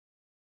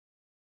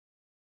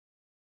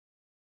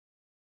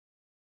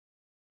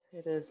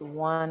It is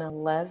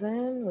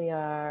 1:11. We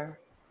are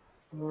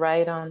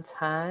right on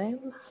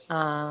time.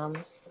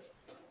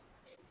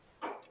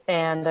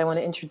 And I want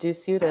to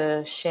introduce you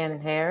to Shannon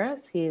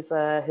Harris. He's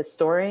a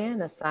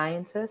historian, a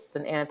scientist,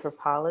 an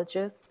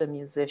anthropologist, a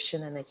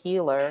musician, and a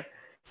healer.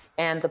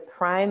 And the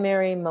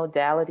primary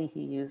modality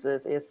he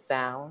uses is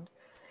sound.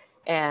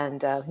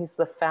 And he's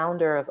the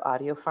founder of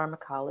Audio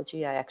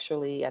Pharmacology. I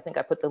think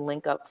I put the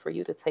link up for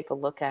you to take a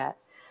look at.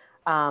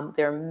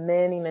 There are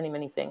many, many,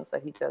 many things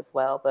that he does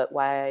well, but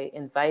why I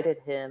invited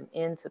him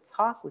in to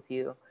talk with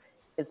you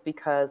is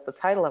because the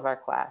title of our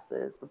class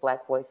is The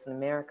Black Voice in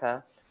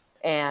America.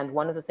 And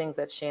one of the things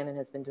that Shannon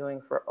has been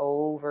doing for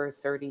over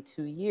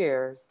 32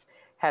 years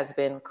has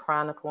been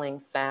chronicling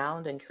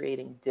sound and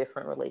creating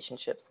different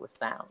relationships with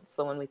sound.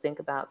 So when we think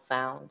about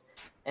sound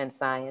and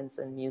science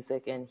and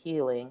music and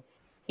healing,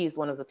 he's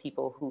one of the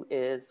people who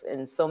is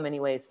in so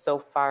many ways so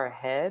far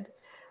ahead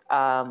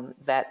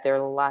that there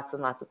are lots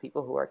and lots of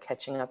people who are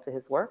catching up to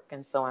his work.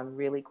 And so I'm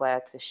really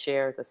glad to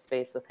share the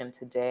space with him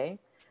today.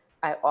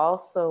 I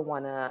also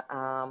want to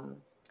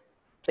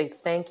say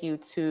thank you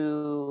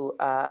to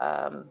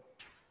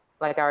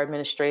like our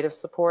administrative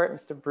support,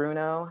 Mr.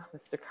 Bruno,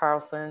 Mr.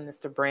 Carlson,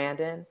 Mr.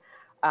 Brandon,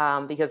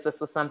 because this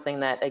was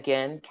something that,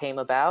 again, came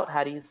about.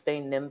 How do you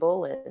stay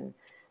nimble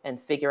and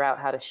figure out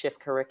how to shift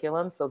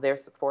curriculum? So their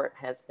support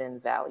has been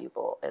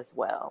valuable as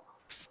well.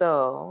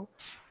 So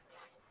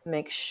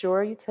make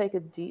sure you take a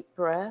deep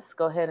breath.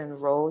 Go ahead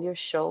and roll your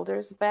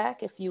shoulders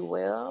back, if you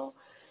will.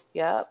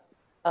 Yep,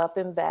 up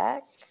and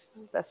back.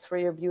 That's for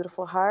your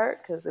beautiful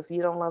heart, because if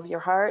you don't love your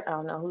heart, I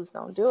don't know who's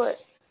going to do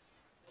it.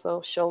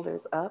 So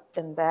shoulders up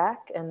and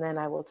back, and then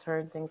I will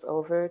turn things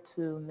over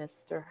to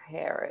Mr.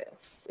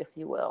 Harris, if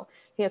you will.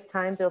 He has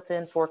time built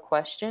in for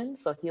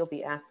questions, so he'll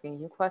be asking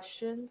you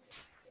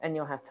questions, and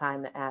you'll have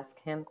time to ask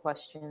him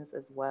questions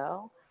as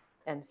well.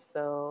 And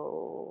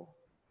so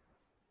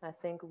I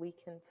think we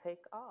can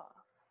take off.